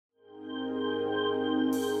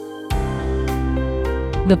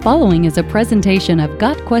The following is a presentation of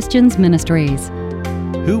Got Questions Ministries.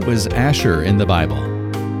 Who was Asher in the Bible?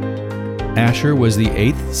 Asher was the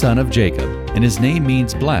eighth son of Jacob, and his name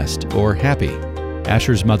means blessed or happy.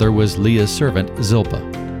 Asher's mother was Leah's servant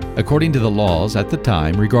Zilpah. According to the laws at the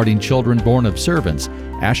time regarding children born of servants,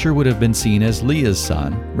 Asher would have been seen as Leah's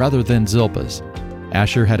son rather than Zilpah's.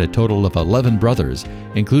 Asher had a total of 11 brothers,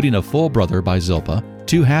 including a full brother by Zilpah,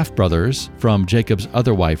 2 half-brothers from Jacob's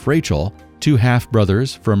other wife Rachel, 2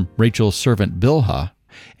 half-brothers from Rachel's servant Bilhah,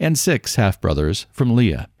 and 6 half-brothers from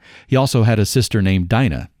Leah. He also had a sister named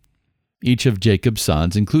Dinah. Each of Jacob's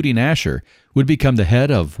sons, including Asher, would become the head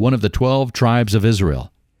of one of the 12 tribes of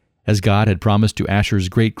Israel. As God had promised to Asher's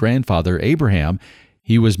great-grandfather Abraham,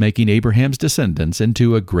 he was making Abraham's descendants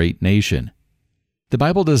into a great nation. The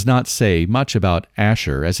Bible does not say much about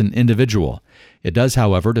Asher as an individual. It does,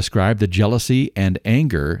 however, describe the jealousy and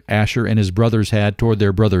anger Asher and his brothers had toward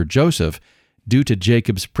their brother Joseph due to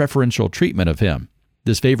Jacob's preferential treatment of him.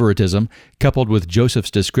 This favoritism, coupled with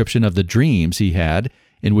Joseph's description of the dreams he had,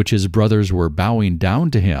 in which his brothers were bowing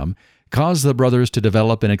down to him, caused the brothers to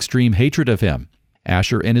develop an extreme hatred of him.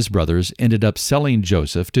 Asher and his brothers ended up selling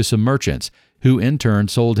Joseph to some merchants, who in turn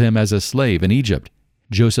sold him as a slave in Egypt.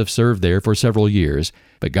 Joseph served there for several years,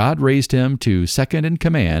 but God raised him to second in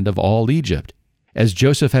command of all Egypt. As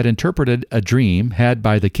Joseph had interpreted a dream had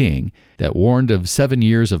by the king that warned of 7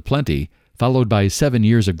 years of plenty, followed by 7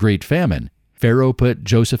 years of great famine, Pharaoh put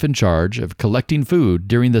Joseph in charge of collecting food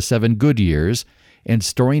during the 7 good years and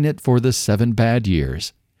storing it for the 7 bad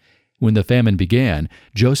years. When the famine began,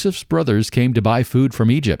 Joseph's brothers came to buy food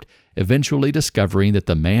from Egypt, eventually discovering that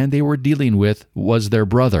the man they were dealing with was their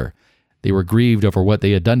brother. They were grieved over what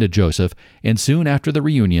they had done to Joseph, and soon after the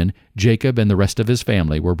reunion, Jacob and the rest of his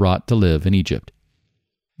family were brought to live in Egypt.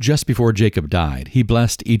 Just before Jacob died, he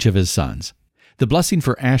blessed each of his sons. The blessing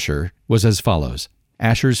for Asher was as follows: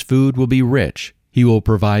 Asher's food will be rich. He will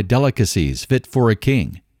provide delicacies fit for a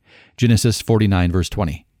king. Genesis 49, verse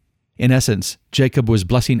 20. In essence, Jacob was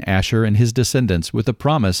blessing Asher and his descendants with the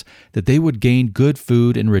promise that they would gain good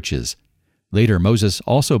food and riches. Later, Moses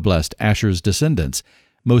also blessed Asher's descendants.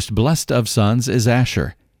 Most blessed of sons is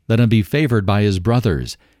Asher. Let him be favored by his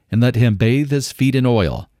brothers, and let him bathe his feet in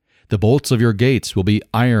oil. The bolts of your gates will be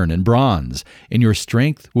iron and bronze, and your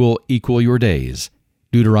strength will equal your days.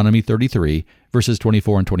 Deuteronomy 33, verses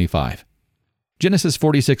 24 and 25. Genesis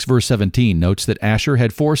 46, verse 17 notes that Asher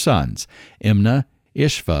had 4 sons, Imnah,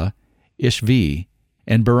 Ishvah, Ishvi,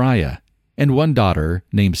 and Beriah, and 1 daughter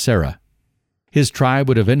named Sarah. His tribe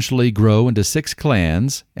would eventually grow into 6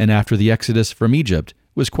 clans, and after the exodus from Egypt,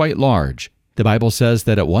 was quite large. The Bible says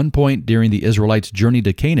that at one point during the Israelites' journey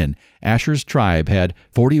to Canaan, Asher's tribe had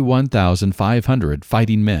 41,500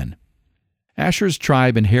 fighting men. Asher's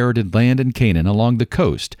tribe inherited land in Canaan along the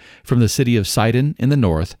coast, from the city of Sidon in the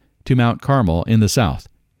north to Mount Carmel in the south.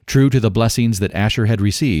 True to the blessings that Asher had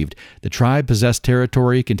received, the tribe possessed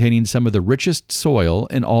territory containing some of the richest soil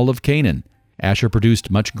in all of Canaan. Asher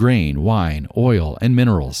produced much grain, wine, oil, and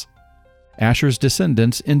minerals. Asher's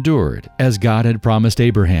descendants endured, as God had promised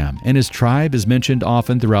Abraham, and his tribe is mentioned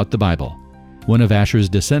often throughout the Bible. One of Asher's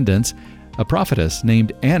descendants, a prophetess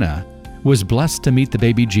named Anna, was blessed to meet the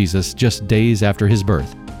baby Jesus just days after his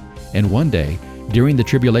birth. And one day, during the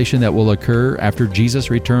tribulation that will occur after Jesus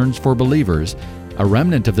returns for believers, a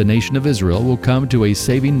remnant of the nation of Israel will come to a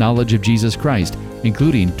saving knowledge of Jesus Christ,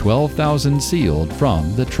 including 12,000 sealed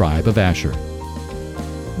from the tribe of Asher.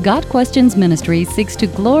 Got Questions Ministry seeks to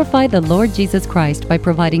glorify the Lord Jesus Christ by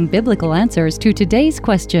providing biblical answers to today's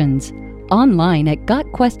questions. Online at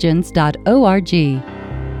gotquestions.org.